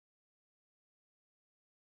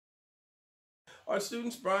Art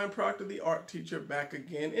students, Brian Proctor, the art teacher, back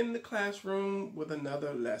again in the classroom with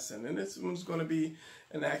another lesson. And this one's going to be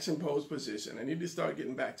an action pose position. I need to start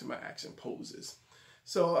getting back to my action poses.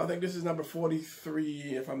 So I think this is number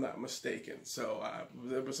 43, if I'm not mistaken. So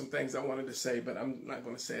there were some things I wanted to say, but I'm not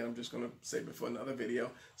going to say it. I'm just going to save it for another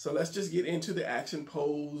video. So let's just get into the action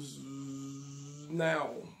pose now.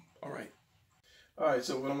 All right. All right,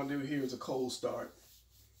 so what I'm going to do here is a cold start.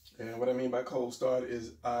 And what I mean by cold start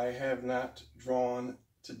is I have not drawn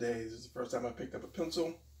today. This is the first time I picked up a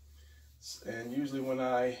pencil. And usually when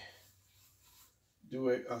I do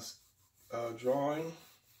a drawing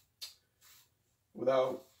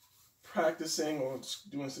without practicing or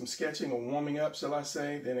doing some sketching or warming up, shall I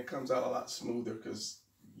say, then it comes out a lot smoother because,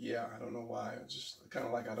 yeah, I don't know why. It's just kind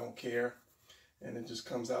of like I don't care. And it just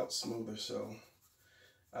comes out smoother. So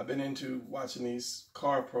I've been into watching these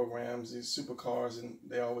car programs, these supercars, and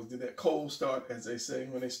they always do that cold start, as they say,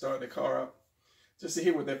 when they start the car up, just to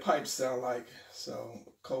hear what their pipes sound like. So,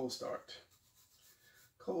 cold start.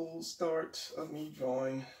 Cold start of me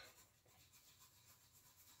drawing.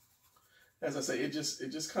 As I say, it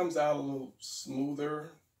just comes out a little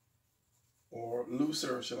smoother or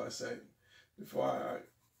looser, shall I say, before I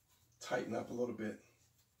tighten up a little bit.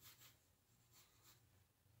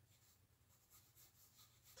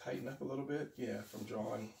 Tighten up a little bit, yeah, from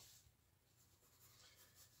drawing.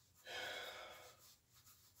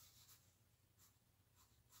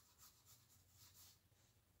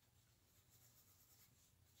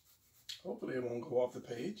 Hopefully it won't go off the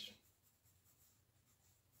page.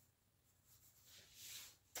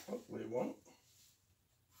 Hopefully it won't.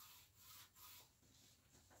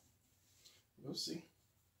 We'll see.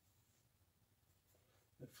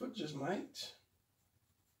 The foot just might.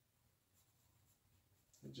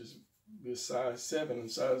 It just be a size 7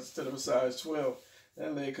 instead of a size 12.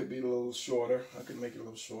 That leg could be a little shorter. I could make it a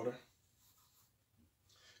little shorter.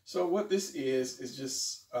 So what this is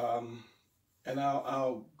just, and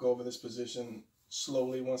I'll go over this position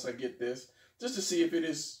slowly once I get this, just to see if it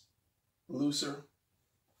is looser.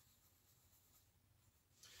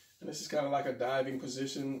 And this is kind of like a diving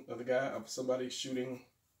position of somebody shooting.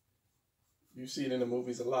 You see it in the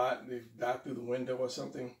movies a lot. They dive through the window or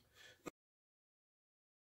something.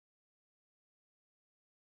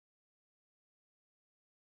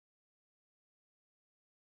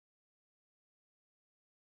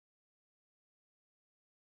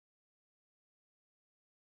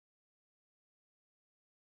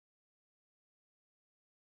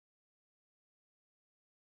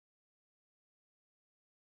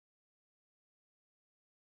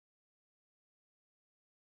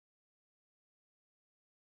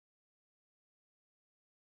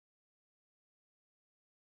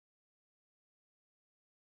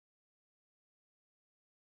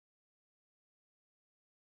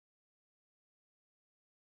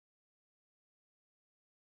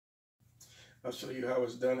 I'll show you how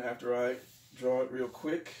it's done after I draw it real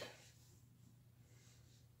quick.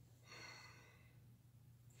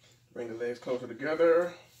 Bring the legs closer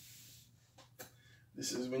together.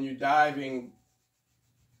 This is when you're diving,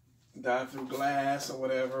 dive through glass or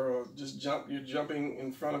whatever, or just you're jumping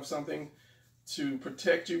in front of something to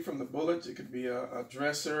protect you from the bullets. It could be a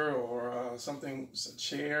dresser or something, a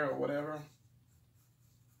chair or whatever.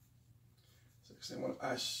 So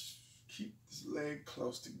I keep this leg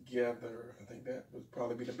close together. I think that would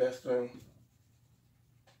probably be the best thing.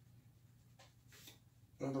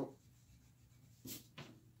 Now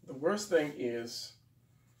the worst thing is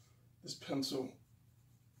this pencil.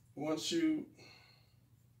 Once you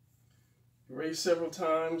erase several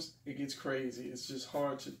times, it gets crazy. It's just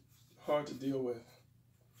hard to deal with.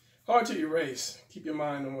 Hard to erase. Keep your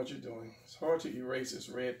mind on what you're doing. It's hard to erase this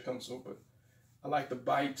red pencil, but I like the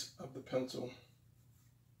bite of the pencil.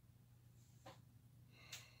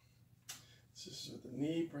 Just with the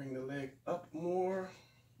knee, bring the leg up more.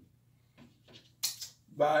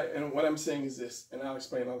 And what I'm saying is this, and I'll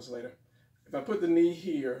explain all this later. If I put the knee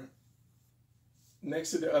here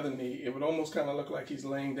next to the other knee, it would almost kind of look like he's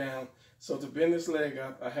laying down. So to bend this leg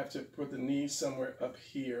up, I have to put the knee somewhere up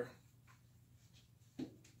here.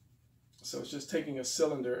 So it's just taking a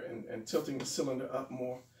cylinder and tilting the cylinder up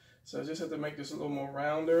more. So I just have to make this a little more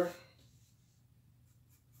rounder.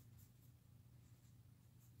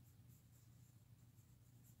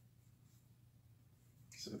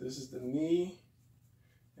 So this is the knee,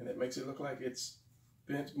 and it makes it look like it's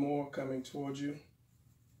bent more coming towards you.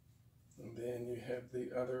 And then you have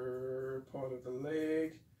the other part of the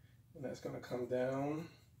leg, and that's going to come down.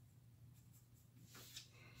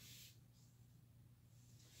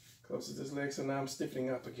 Close to this leg, so now I'm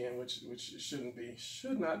stiffening up again, which it shouldn't be.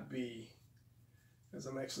 Should not be, because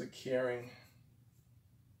I'm actually carrying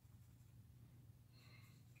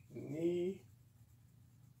knee,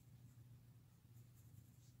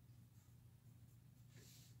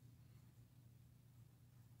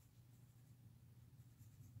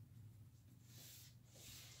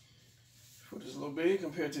 foot is a little big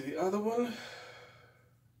compared to the other one.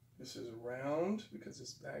 This is round because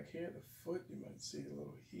it's back here. The foot, you might see a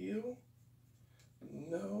little heel.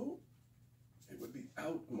 No, it would be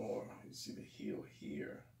out more. You see the heel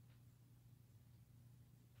here.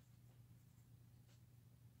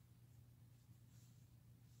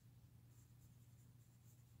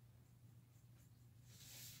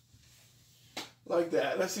 Like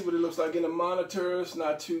that. Let's see what it looks like in the monitor. It's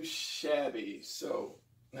not too shabby. So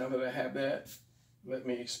now that I have that, let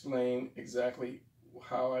me explain exactly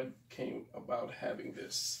how I came about having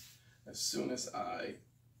this as soon as I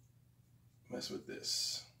mess with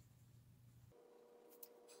this.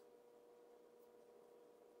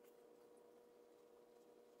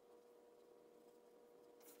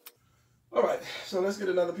 All right, so let's get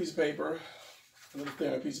another piece of paper, a little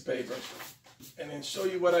thinner piece of paper, and then show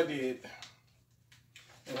you what I did.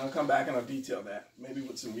 And I'll come back and I'll detail that, maybe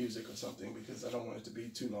with some music or something, because I don't want it to be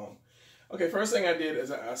too long. Okay, first thing I did is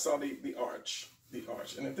I saw the arch.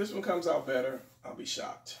 And if this one comes out better, I'll be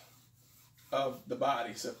shocked. Of the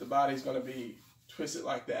body, so if the body's gonna be twisted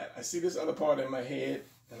like that. I see this other part in my head,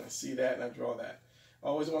 and I see that, and I draw that. I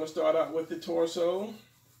always wanna start out with the torso,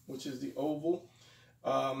 which is the oval.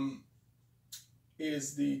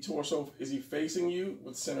 Is the torso, is he facing you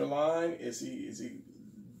with center line? Is he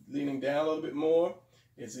leaning down a little bit more?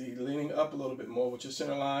 Is he leaning up a little bit more with your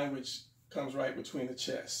center line, which comes right between the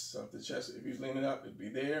chest? So if the chest, if he's leaning up, it'd be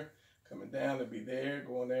there. Coming down, it'd be there.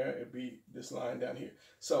 Going there, it'd be this line down here.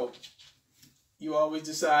 So you always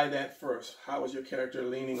decide that first. How is your character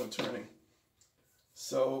leaning or turning?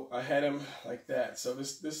 So I had him like that. So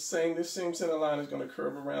this same center line is going to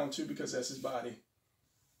curve around too, because that's his body.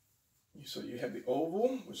 So you have the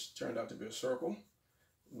oval, which turned out to be a circle.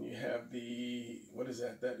 And you have the, what is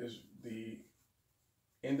that? That is the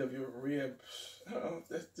end of your rib. I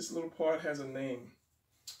don't know, this little part has a name.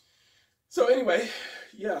 So anyway,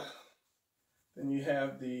 yeah. Then you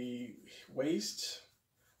have the waist,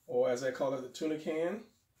 or as I call it, the tuna can.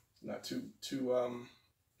 Not too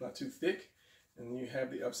thick. And you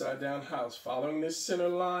have the upside down house following this center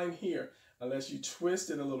line here. Unless you twist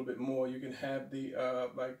it a little bit more, you can have the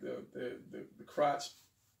like the crotch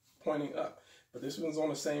pointing up. But this one's on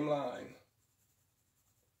the same line.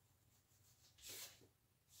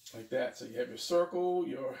 Like that. So you have your circle,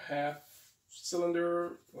 your half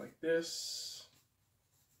cylinder like this.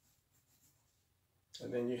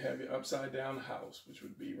 And then you have your upside down house, which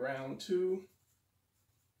would be round two.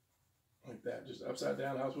 Like that. Just upside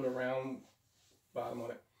down house with a round bottom on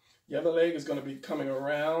it. The other leg is going to be coming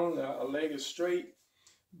around. A leg is straight,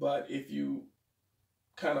 but if you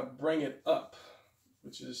kind of bring it up,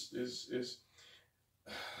 which is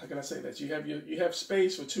how can I say that? You have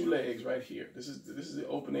space for two legs right here. This is the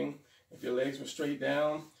opening. If your legs were straight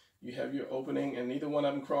down, you have your opening, and neither one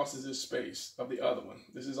of them crosses this space of the other one.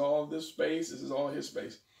 This is all this space. This is all his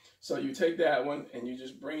space. So you take that one and you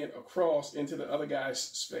just bring it across into the other guy's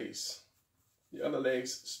space. The other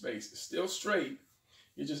leg's space is still straight.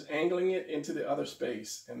 You're just angling it into the other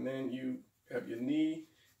space, and then you have your knee,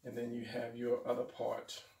 and then you have your other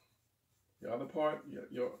part. Your other part,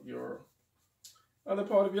 your other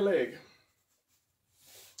part of your leg.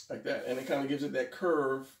 Like that, and it kind of gives it that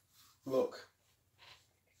curve look.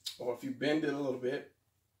 Or if you bend it a little bit,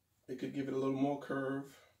 it could give it a little more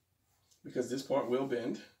curve, because this part will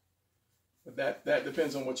bend. But that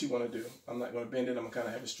depends on what you want to do. I'm not going to bend it. I'm going to kind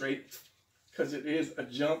of have it straight, because it is a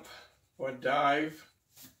jump or a dive.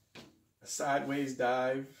 A sideways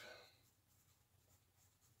dive.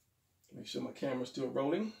 Make sure my camera's still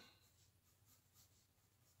rolling.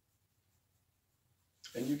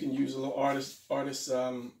 And you can use a little artist I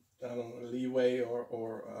don't know, leeway,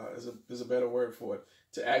 or there's a better word for it,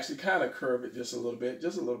 to actually kind of curve it just a little bit,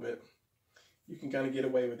 You can kind of get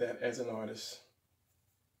away with that as an artist.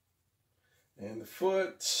 And the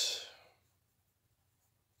foot.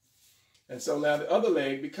 And so now the other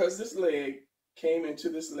leg, because this leg came into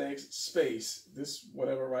this leg's space, this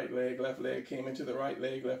whatever right leg, left leg came into the right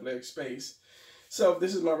leg, left leg space. So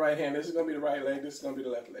this is my right hand, this is going to be the right leg, this is going to be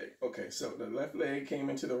the left leg. Okay, so the left leg came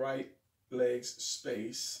into the right leg's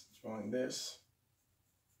space, drawing this.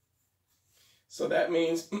 So that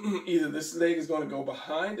means either this leg is going to go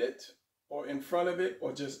behind it, or in front of it,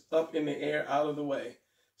 or just up in the air out of the way.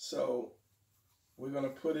 So we're going to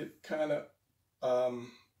put it kind of, I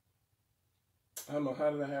don't know, how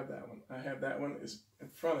did I have that one? I have that one is in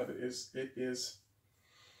front of it. It is,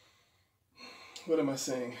 what am I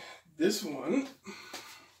saying? This one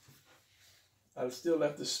I still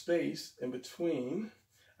left the space in between.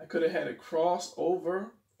 I could have had it cross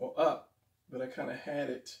over or up, but I kind of had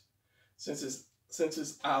it, since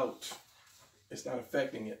it's out, it's not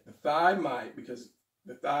affecting it. The thigh might, because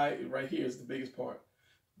the thigh right here is the biggest part,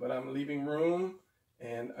 but I'm leaving room,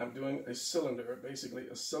 and I'm doing a cylinder, basically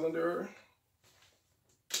a cylinder.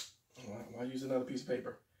 I'll use another piece of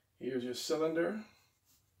paper. Here's your cylinder,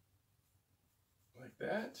 like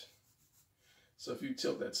that. So if you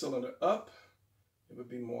tilt that cylinder up, it would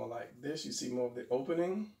be more like this. You see more of the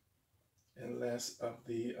opening and less of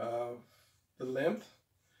the length.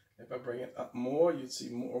 If I bring it up more, you'd see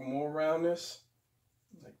more roundness,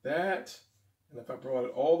 like that. And if I brought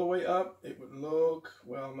it all the way up, it would look,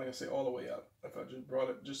 well, I'm not gonna say all the way up. If I just brought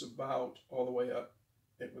it just about all the way up,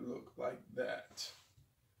 it would look like that.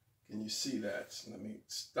 Can you see that? Let me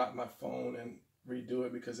stop my phone and redo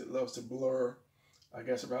it because it loves to blur, I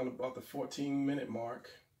guess around about the 14-minute mark.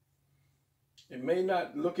 It may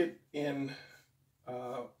not look it in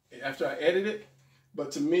after I edit it,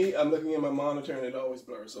 but to me, I'm looking at my monitor and it always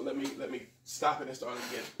blurs. So let me stop it and start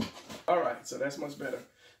again. All right, so that's much better.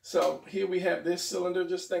 So here we have this cylinder.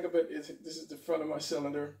 Just think of it, this is the front of my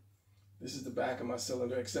cylinder. This is the back of my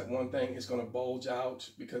cylinder, except one thing, it's gonna bulge out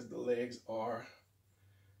because the legs are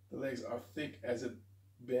thick as it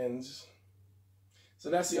bends. So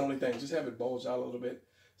that's the only thing, just have it bulge out a little bit.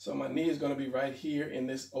 So my knee is gonna be right here in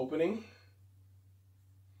this opening.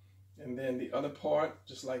 And then the other part,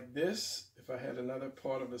 just like this, if I had another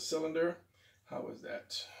part of the cylinder, how is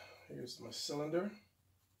that? Here's my cylinder.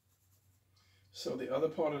 So the other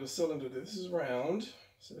part of the cylinder, this is round.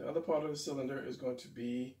 So the other part of the cylinder is going to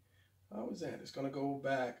be, how is that? It's going to go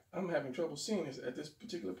back. I'm having trouble seeing this at this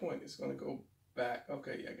particular point. It's going to go back.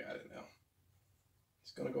 Okay, I got it now.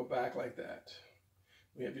 It's going to go back like that.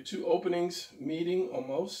 We have your two openings meeting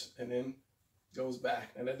almost, and then goes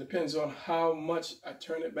back. And that depends on how much I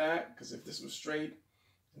turn it back, because if this was straight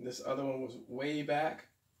and this other one was way back,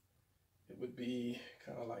 it would be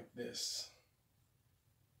kind of like this.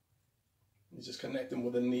 You just connect them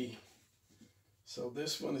with a knee. So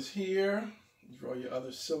this one is here. Draw your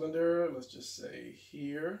other cylinder. Let's just say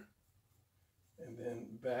here, and then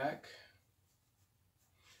back.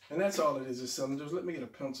 And that's all it is cylinders. Let me get a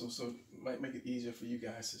pencil so it might make it easier for you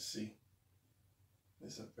guys to see.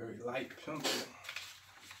 This is a very light pencil.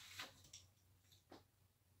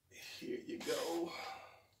 Here you go.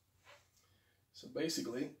 So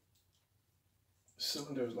basically,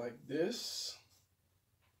 cylinder is like this.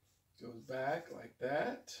 Goes back like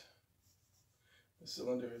that. The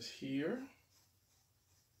cylinder is here.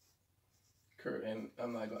 And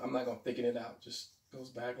I'm not gonna thicken it out. Just goes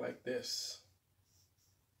back like this.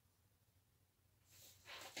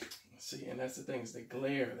 See, and that's the thing, is the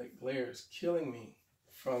glare. That glare is killing me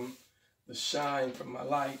from the shine from my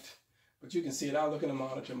light. But you can see it. I'll look in the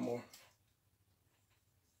monitor more.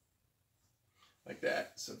 Like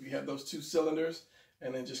that. So if you have those two cylinders,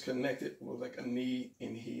 and then just connect it with like a knee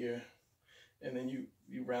in here, and then you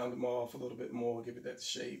round them off a little bit more, give it that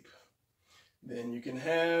shape. Then you can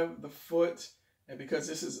have the foot, and because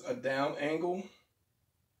this is a down angle,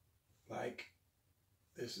 like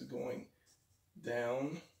this is going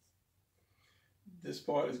down, this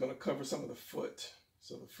part is going to cover some of the foot.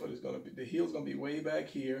 So the foot is going to be, the heel is going to be way back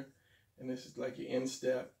here, and this is like your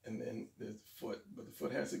instep, and then there's the foot, but the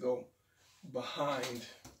foot has to go behind.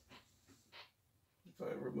 If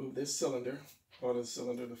I remove this cylinder, part of the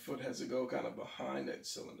cylinder, the foot has to go kind of behind that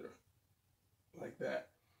cylinder, like that.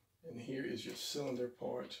 And here is your cylinder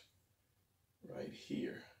part right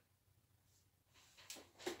here.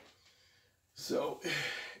 So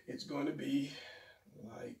it's going to be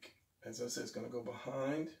like, as I said, it's going to go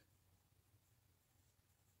behind,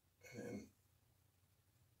 and then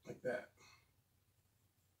like that.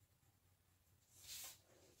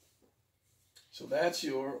 So that's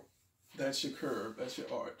your curve, that's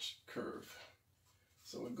your arch curve.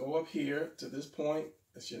 So we go up here to this point,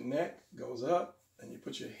 that's your neck, goes up, and you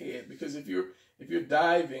put your head, because if you're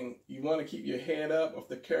diving, you want to keep your head up. If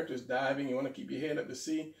the character's diving, you want to keep your head up to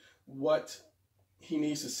see what he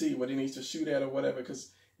needs to see, what he needs to shoot at or whatever,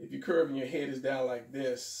 because if you curve and your head is down like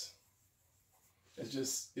this, it's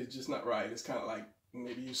just not right. It's kind of like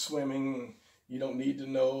maybe you're swimming, you don't need to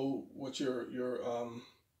know what you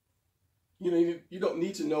don't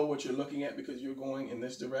need to know what you're looking at because you're going in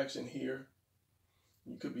this direction here.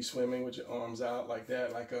 You could be swimming with your arms out like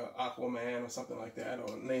that, like a Aquaman or something like that,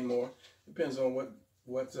 or Namor. Depends on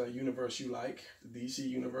what universe you like, the DC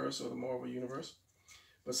universe or the Marvel universe.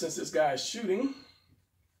 But since this guy is shooting,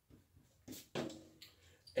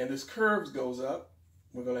 and this curve goes up,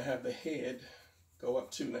 we're going to have the head go up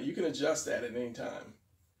too. Now you can adjust that at any time.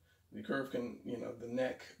 The curve can, you know, the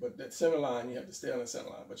neck, but that center line, you have to stay on the center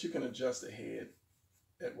line, but you can adjust the head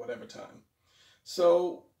at whatever time.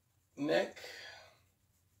 So neck,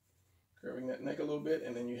 curving that neck a little bit,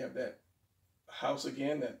 and then you have that house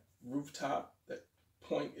again, that rooftop, that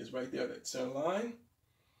point is right there, that center line.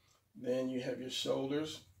 Then you have your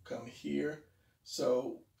shoulders come here.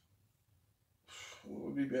 So what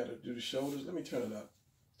would be better? Do the shoulders? Let me turn it up.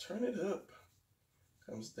 Turn it up.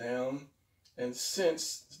 Comes down. And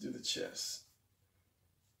since, let's do the chest.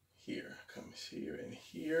 Here, comes here and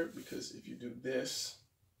here, because if you do this,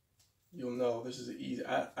 you'll know this is easy.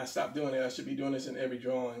 I stopped doing it. I should be doing this in every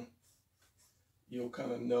drawing. You'll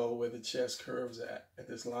kind of know where the chest curves at. At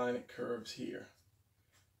this line, it curves here.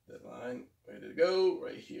 That line, where did it go?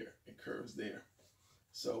 Right here. It curves there.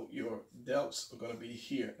 So your delts are going to be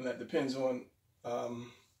here. And that depends on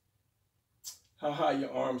how high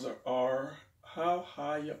your arms are. How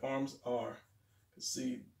high your arms are.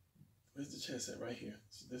 See, where's the chest at? Right here.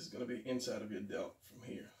 So this is going to be inside of your delt from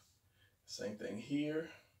here. Same thing here.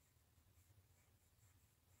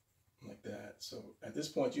 Like that. So at this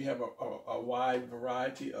point you have a wide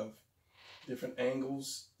variety of different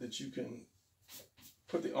angles that you can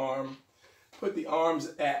put the arms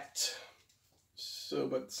at. So,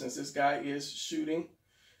 but since this guy is shooting,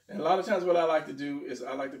 and a lot of times what I like to do is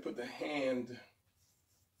I like to put the hand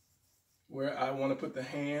where I want to put the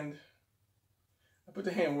hand. I put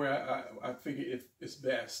the hand where I figure it's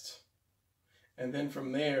best. And then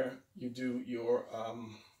from there, you do your,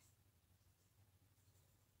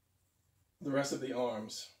 the rest of the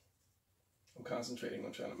arms. I'm concentrating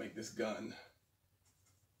on trying to make this gun.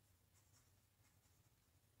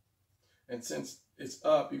 And since it's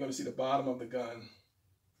up, you're going to see the bottom of the gun.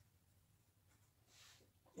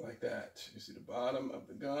 Like that. You see the bottom of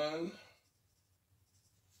the gun.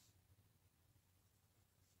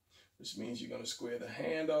 Which means you're going to square the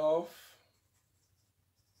hand off.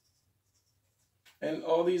 And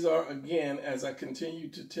all these are, again, as I continue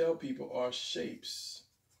to tell people, are shapes.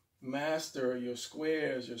 Master your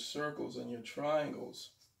squares, your circles, and your triangles.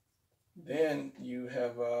 Then you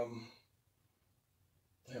have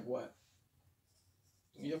what?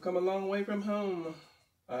 You've come a long way from home.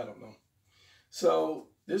 I don't know. So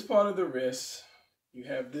this part of the wrist, you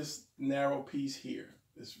have this narrow piece here,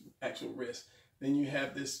 this actual wrist. Then you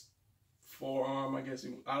have this forearm, I guess.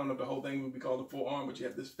 I don't know if the whole thing would be called a forearm, but you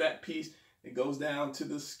have this fat piece. It goes down to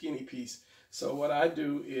the skinny piece. So what I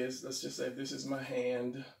do is, let's just say this is my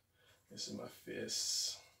hand. This is my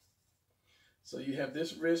fist. So you have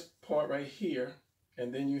this wrist part right here,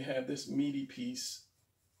 and then you have this meaty piece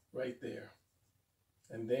right there.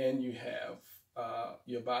 And then you have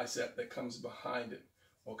your bicep that comes behind it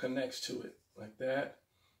or connects to it like that.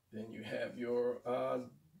 Then you have your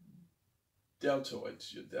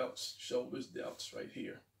deltoids, your delts, shoulders, delts right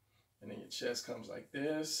here. And then your chest comes like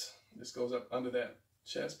this. This goes up under that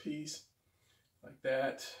chest piece like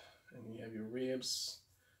that. And you have your ribs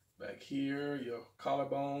back here, your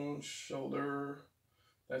collarbone, shoulder.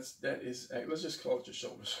 Let's just call it your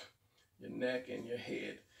shoulders, your neck, and your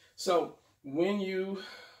head. So when you,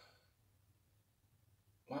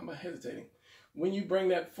 why am I hesitating? When you bring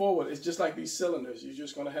that forward, it's just like these cylinders. You're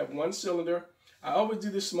just going to have one cylinder. I always do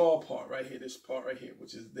this small part right here, this part right here,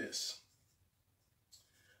 which is this.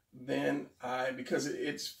 Then because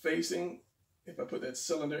it's facing, if I put that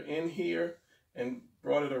cylinder in here and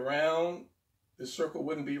brought it around, the circle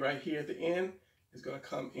wouldn't be right here at the end. It's going to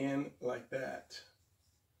come in like that.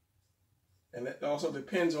 And that also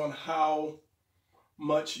depends on how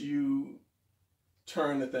much you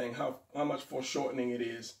turn the thing, how much foreshortening it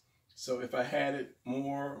is. So if I had it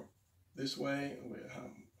more this way, I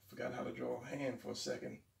forgot how to draw a hand for a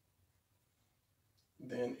second,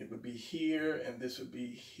 then it would be here and this would be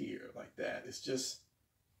here like that. It just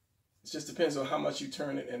depends on how much you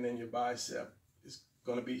turn it, and then your bicep is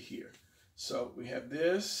going to be here. So we have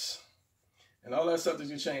this and all that stuff that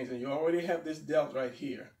you change, and you already have this delt right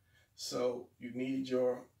here. So you need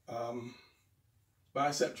your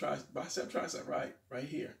bicep, tricep right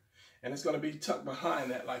here. And it's going to be tucked behind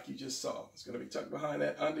that like you just saw. It's going to be tucked behind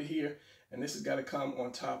that under here. And this has got to come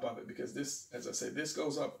on top of it, because this, as I said, this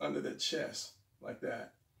goes up under the chest like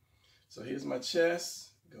that. So here's my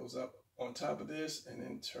chest, goes up on top of this and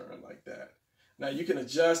then turn like that. Now you can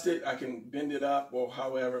adjust it. I can bend it up, or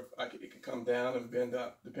however, it can come down and bend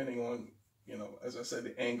up depending on, you know, as I said,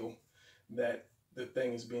 the angle that the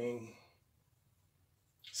thing is being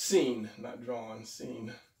seen, not drawn,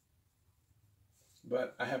 seen.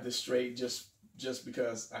 But I have this straight just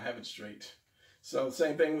because I have it straight. So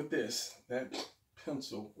same thing with this. That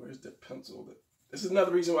pencil, where's the pencil? This is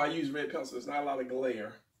another reason why I use red pencil. There's not a lot of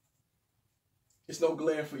glare. it's no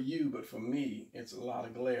glare for you, but for me, it's a lot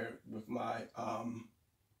of glare with my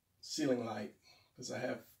ceiling light, because I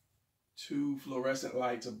have 2 fluorescent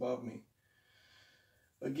lights above me.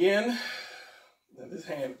 Again, now this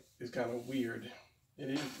hand is kind of weird. It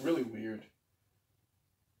is really weird.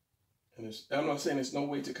 And I'm not saying there's no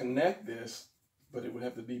way to connect this, but it would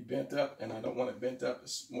have to be bent up, and I don't want it bent up.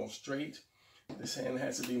 It's more straight. This hand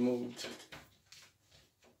has to be moved.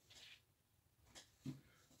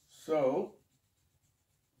 So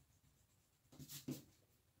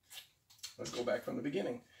let's go back from the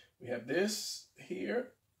beginning. We have this here,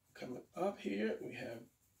 coming up here. We have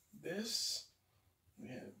this. We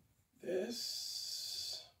have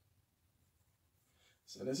this.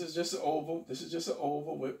 So this is just an oval. This is just an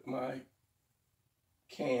oval with my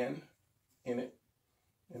can in it.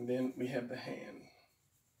 And then we have the hand.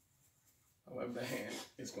 However the hand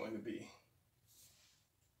is going to be.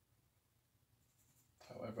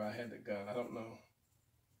 However I had the gun, I don't know.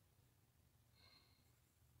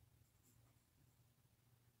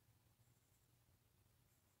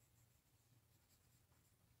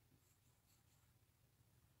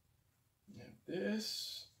 You have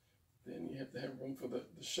this, then you have to have room for the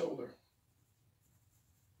shoulder.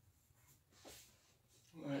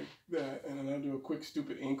 Like that, and then I'll do a quick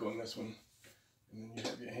stupid ink on this one. And then you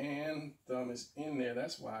have your hand, thumb is in there.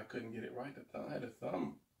 That's why I couldn't get it right. I had the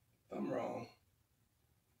thumb wrong.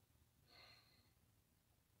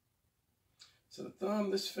 So the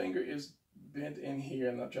thumb, this finger is bent in here.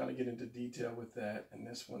 I'm not trying to get into detail with that. And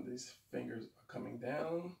this one, these fingers are coming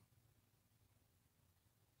down,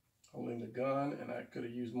 holding the gun, and I could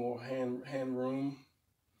have used more hand room.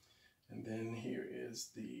 And then here is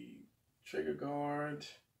the trigger guard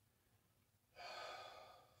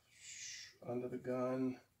under the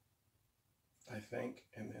gun, I think,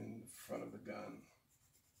 and then the front of the gun.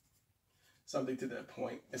 Something to that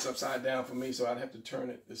point. It's upside down for me, so I'd have to turn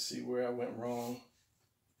it to see where I went wrong.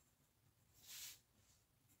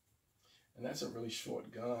 And that's a really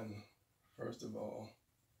short gun, first of all.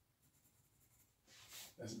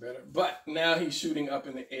 That's better. But now he's shooting up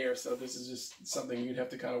in the air, so this is just something you'd have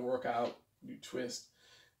to kind of work out. You twist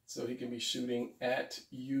so he can be shooting at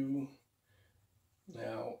you.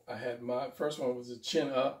 Now, I had my first one was the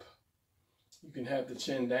chin up. You can have the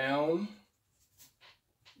chin down,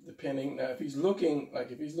 depending. Now, if he's looking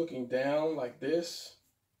down like this,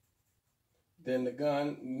 then the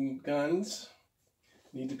guns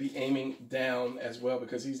need to be aiming down as well,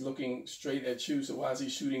 because he's looking straight at you. So why is he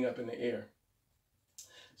shooting up in the air?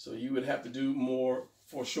 So you would have to do more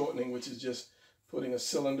foreshortening, which is just putting a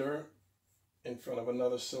cylinder in front of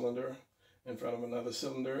another cylinder, in front of another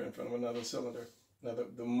cylinder, in front of another cylinder. Now,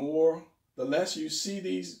 the less you see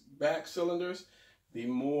these back cylinders, the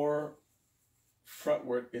more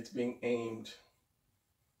frontward it's being aimed.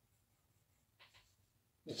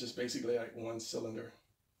 It's just basically like one cylinder.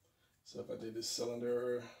 So if I did this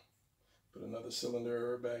cylinder, put another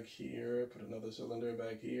cylinder back here, put another cylinder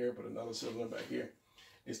back here, put another cylinder back here.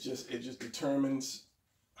 It just determines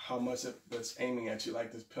how much that's aiming at you,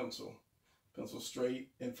 like this pencil. Pencil straight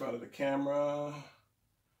in front of the camera,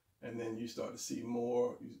 and then you start to see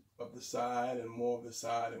more of the side and more of the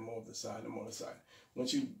side and more of the side and more of the side.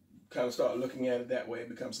 Once you kind of start looking at it that way, it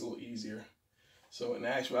becomes a little easier. So in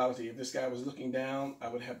actuality, if this guy was looking down, I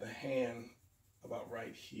would have the hand about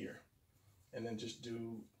right here, and then just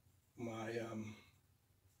do my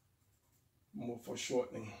more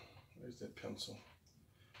foreshortening. Where's that pencil?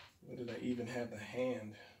 Where did I even have the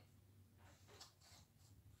hand?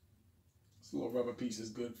 This little rubber piece is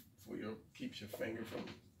good for keeps your finger from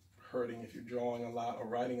hurting if you're drawing a lot or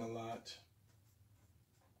writing a lot.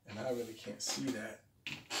 And I really can't see that.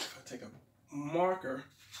 If I take a marker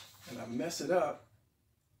and I mess it up,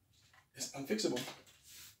 it's unfixable.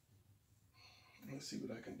 Let's see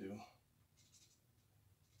what I can do.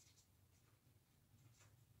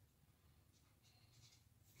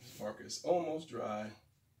 This marker is almost dry.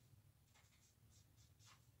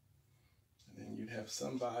 And then you'd have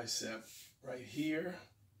some bicep right here.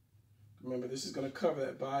 Remember, this is going to cover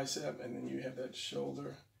that bicep, and then you have that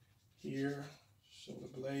shoulder here, shoulder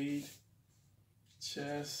blade,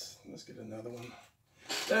 chest. Let's get another one.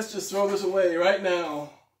 Let's just throw this away right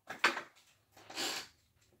now.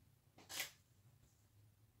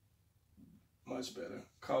 Much better.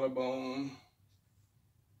 Collarbone,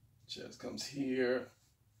 chest comes here,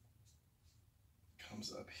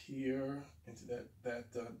 comes up here into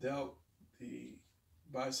that delt, the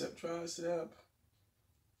bicep, tricep.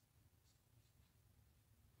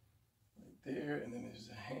 There, and then there's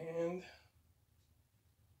a hand.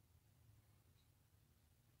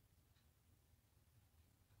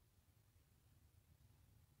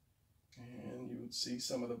 And you would see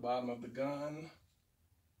some of the bottom of the gun.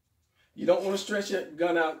 You don't want to stretch your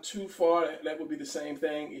gun out too far. That would be the same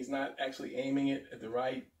thing. He's not actually aiming it at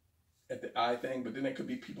the eye thing, but then there could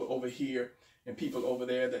be people over here and people over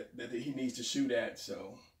there that he needs to shoot at.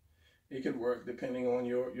 So it could work depending on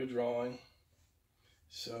your drawing.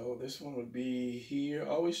 So this one would be here.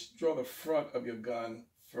 Always draw the front of your gun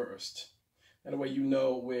first. That way you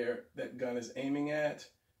know where that gun is aiming at.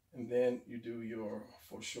 And then you do your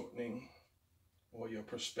foreshortening or your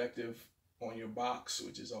perspective on your box,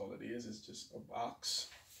 which is all it is. It's just a box.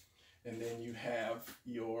 And then you have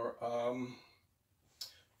your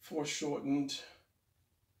foreshortened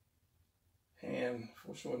hand,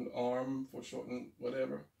 foreshortened arm, foreshortened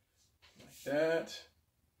whatever, like that.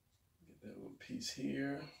 Get that little piece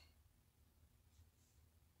here.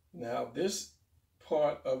 Now this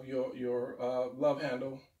part of your love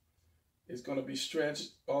handle is going to be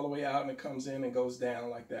stretched all the way out, and it comes in and goes down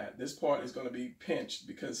like that. This part is going to be pinched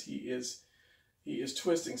because he is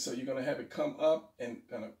twisting, so you're going to have it come up and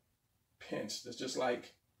kind of pinch. That's just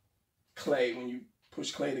like clay. When you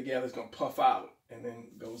push clay together, it's going to puff out and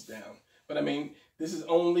then goes down. But I mean, this is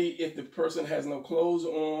only if the person has no clothes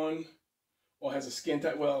on or has a skin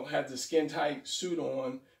tight suit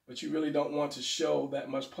on, but you really don't want to show that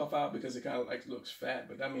much puff out because it kind of like looks fat.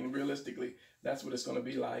 But I mean, realistically, that's what it's going to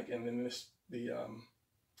be like. And then the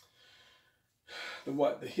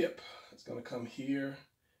hip is going to come here.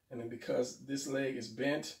 And then because this leg is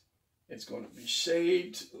bent, it's going to be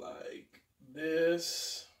shaped like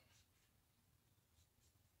this.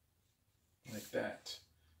 Like that.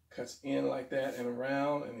 Cuts in like that and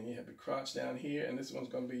around, and then you have the crotch down here, and this one's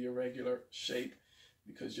going to be your regular shape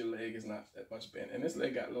because your leg is not that much bent. And this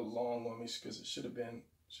leg got a little long on me because it should have been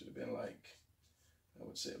like, I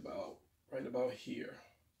would say right about here.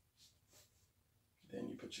 Then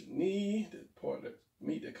you put your knee, the part of the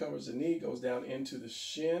meat that covers the knee goes down into the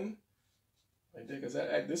shin right there, because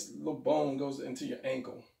this little bone goes into your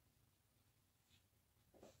ankle.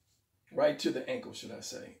 Right to the ankle, should I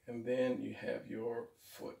say. And then you have your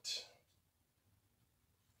foot.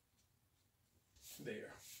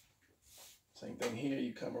 There. Same thing here.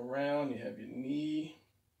 You come around, you have your knee.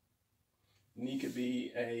 Knee could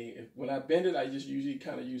be when I bend it, I just usually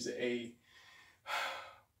kind of use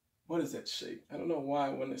what is that shape? I don't know why.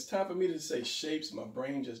 When it's time for me to say shapes, my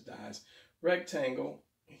brain just dies. Rectangle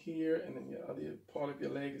here, and then your other part of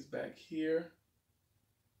your leg is back here.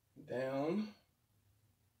 Down.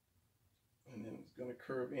 And then it's going to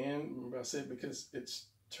curve in. Remember I said because it's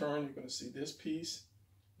turned, you're going to see this piece.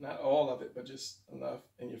 Not all of it, but just enough.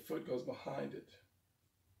 And your foot goes behind it.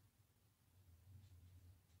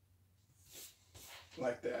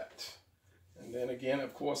 Like that. And then again,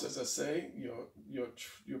 of course, as I say,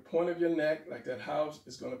 your point of your neck, like that house,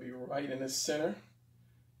 is going to be right in the center.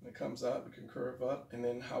 When it comes up, it can curve up. And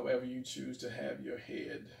then however you choose to have your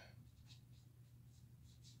head.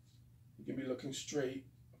 You can be looking straight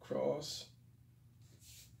across.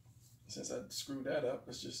 Since I screwed that up,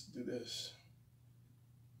 let's just do this.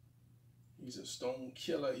 He's a stone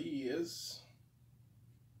killer, he is.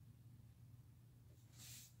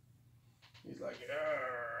 He's like,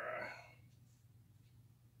 argh.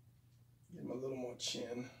 Give him a little more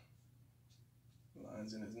chin.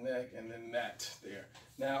 Lines in his neck, and then that there.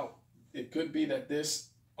 Now, it could be that this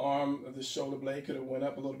arm of the shoulder blade could have went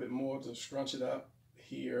up a little bit more to scrunch it up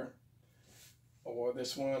here. Or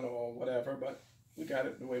this one, or whatever, but we got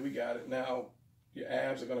it the way we got it. Now, your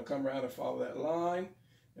abs are going to come around and follow that line.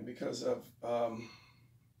 And because of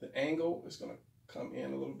the angle, it's going to come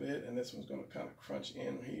in a little bit. And this one's going to kind of crunch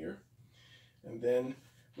in here. And then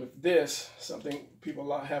with this, something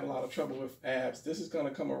people have a lot of trouble with abs. This is going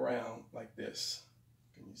to come around like this.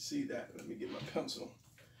 Can you see that? Let me get my pencil.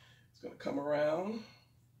 It's going to come around.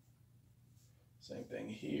 Same thing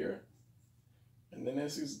here. And then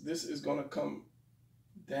this is going to come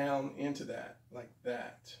down into that, like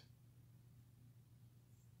that.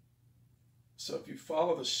 So if you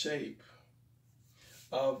follow the shape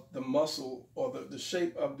of the muscle or the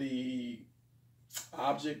shape of the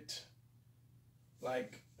object,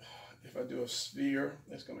 like if I do a sphere,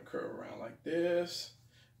 it's going to curve around like this.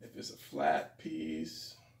 If it's a flat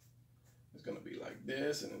piece, it's going to be like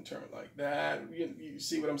this and then turn like that. You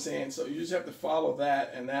see what I'm saying? So you just have to follow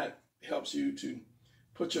that, and that helps you to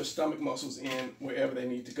put your stomach muscles in wherever they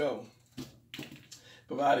need to go,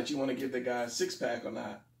 provided you want to give the guy a six-pack or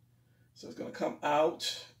not. So it's going to come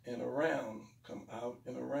out and around, come out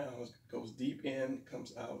and around. It goes deep in,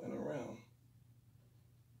 comes out and around.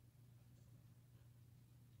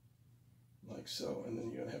 Like so. And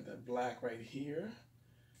then you're going to have that black right here.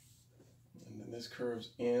 And then this curves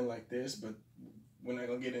in like this, but we're not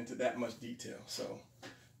going to get into that much detail. So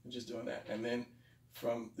we're just doing that. And then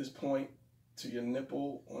from this point to your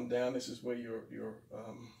nipple on down, this is where your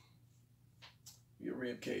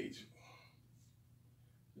rib cage.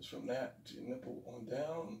 Just from that to your nipple on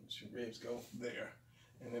down, your ribs go there.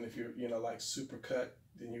 And then if you're, you know, like super cut,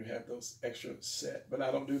 then you have those extra set. But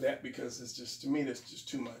I don't do that because it's just, to me, that's just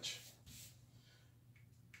too much.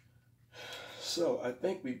 So I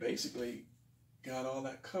think we basically got all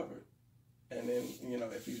that covered. And then, you know,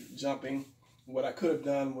 if he's jumping, what I could have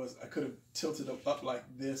done was I could have tilted him up like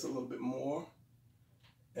this a little bit more.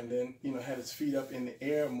 And then, you know, had his feet up in the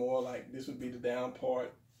air more, like this would be the down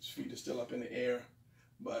part. His feet are still up in the air,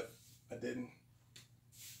 but I didn't.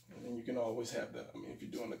 And then you can always have the, I mean, if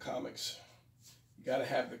you're doing the comics, you got to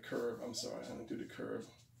have the curve. I'm sorry, I didn't do the curve.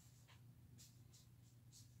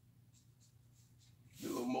 The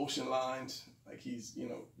little motion lines, like he's, you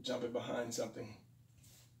know, jumping behind something.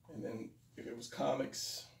 And then if it was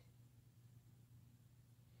comics,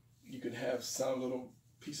 you could have some little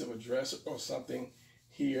piece of a dress or something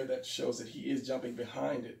here that shows that he is jumping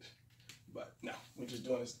behind it. But no, we're just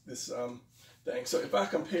doing this thing. So if I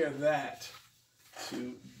compare that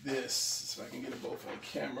to this, so I can get it both on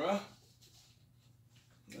camera,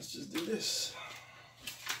 let's just do this.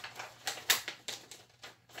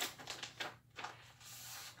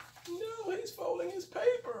 No, he's folding his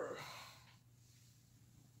paper.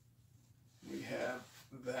 We have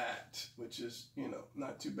that, which is, you know,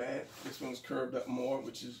 not too bad. This one's curved up more,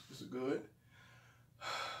 which is good.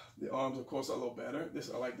 The arms, of course, are a little better.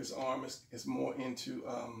 I like this arm. It's more into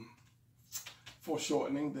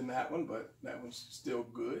foreshortening than that one, but that one's still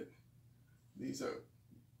good. These are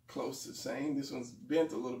close to the same. This one's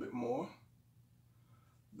bent a little bit more.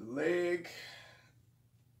 The leg,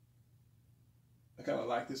 I kind of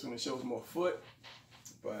like this one. It shows more foot,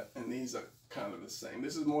 and these are kind of the same.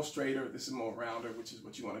 This is more straighter. This is more rounder, which is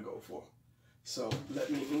what you want to go for. So let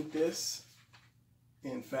me ink this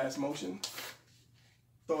in fast motion.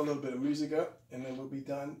 Throw a little bit of music up, and then we'll be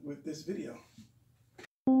done with this video.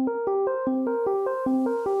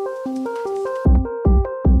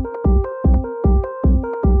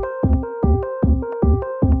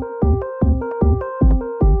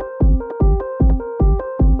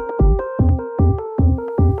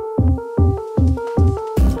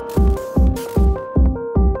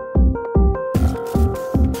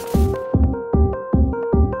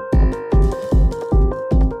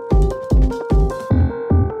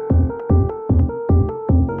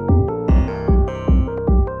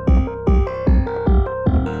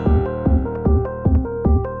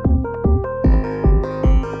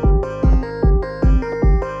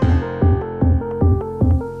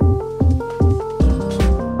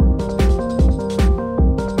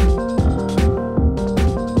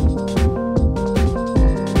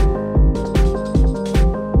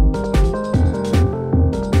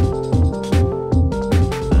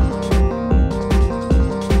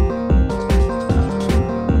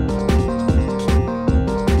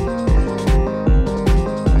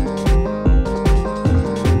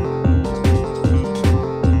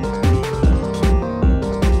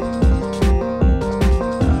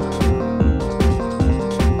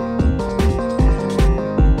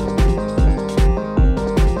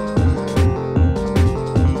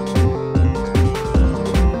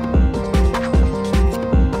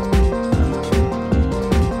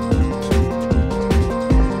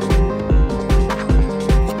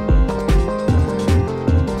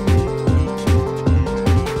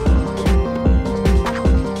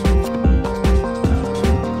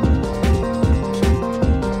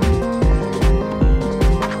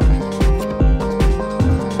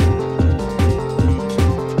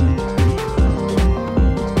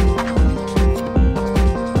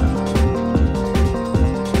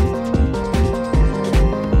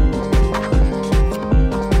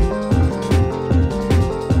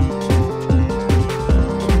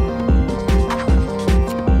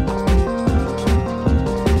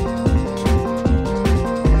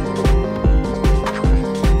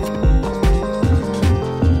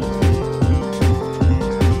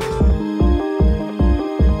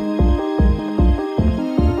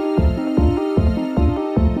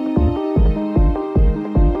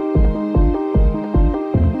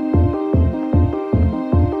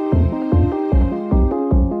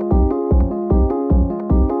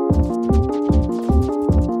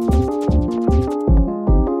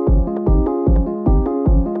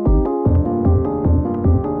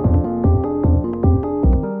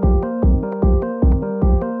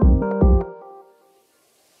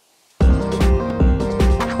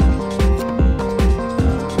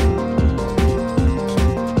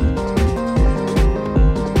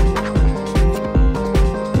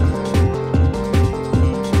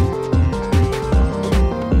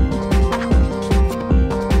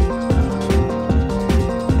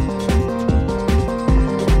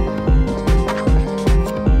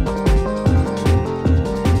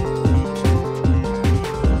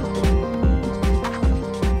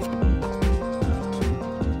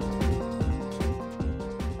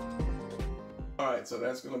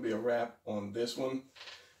 this one,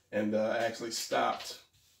 and I actually stopped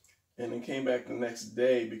and then came back the next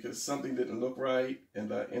day because something didn't look right,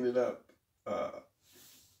 and I ended up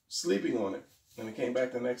sleeping on it. And I came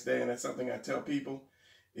back the next day, and that's something I tell people.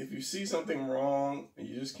 If you see something wrong and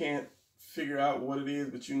you just can't figure out what it is,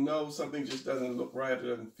 but you know something just doesn't look right, it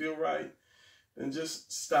doesn't feel right, then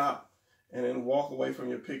just stop and then walk away from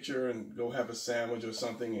your picture and go have a sandwich or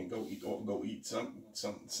something and go eat some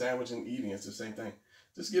sandwich. And eating, it's the same thing.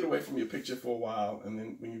 Just get away from your picture for a while, and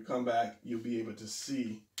then when you come back, you'll be able to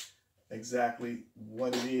see exactly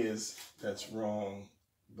what it is that's wrong.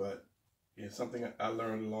 But it's something I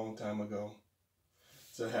learned a long time ago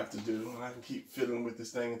to have to do, and I can keep fiddling with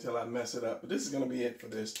this thing until I mess it up. But this is going to be it for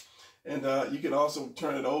this. And you can also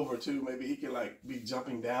turn it over too. Maybe he can like be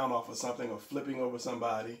jumping down off of something, or flipping over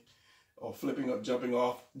somebody, or flipping up, jumping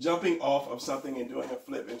off of something and doing a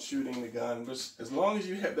flip and shooting the gun. But as long as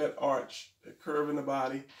you have that arch, a curve in the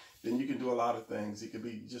body, then you can do a lot of things. It could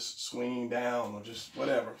be just swinging down or just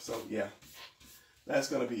whatever. So yeah, that's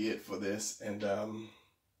going to be it for this. And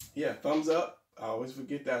yeah, thumbs up. I always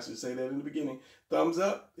forget that. I should say that in the beginning. Thumbs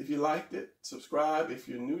up if you liked it. Subscribe if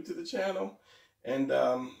you're new to the channel. And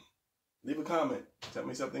leave a comment. Tell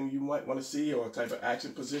me something you might want to see, or a type of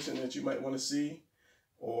action position that you might want to see,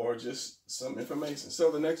 or just some information.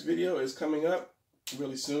 So the next video is coming up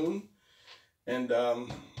really soon. And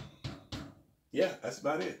yeah, that's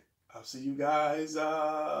about it. I'll see you guys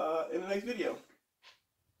in the next video.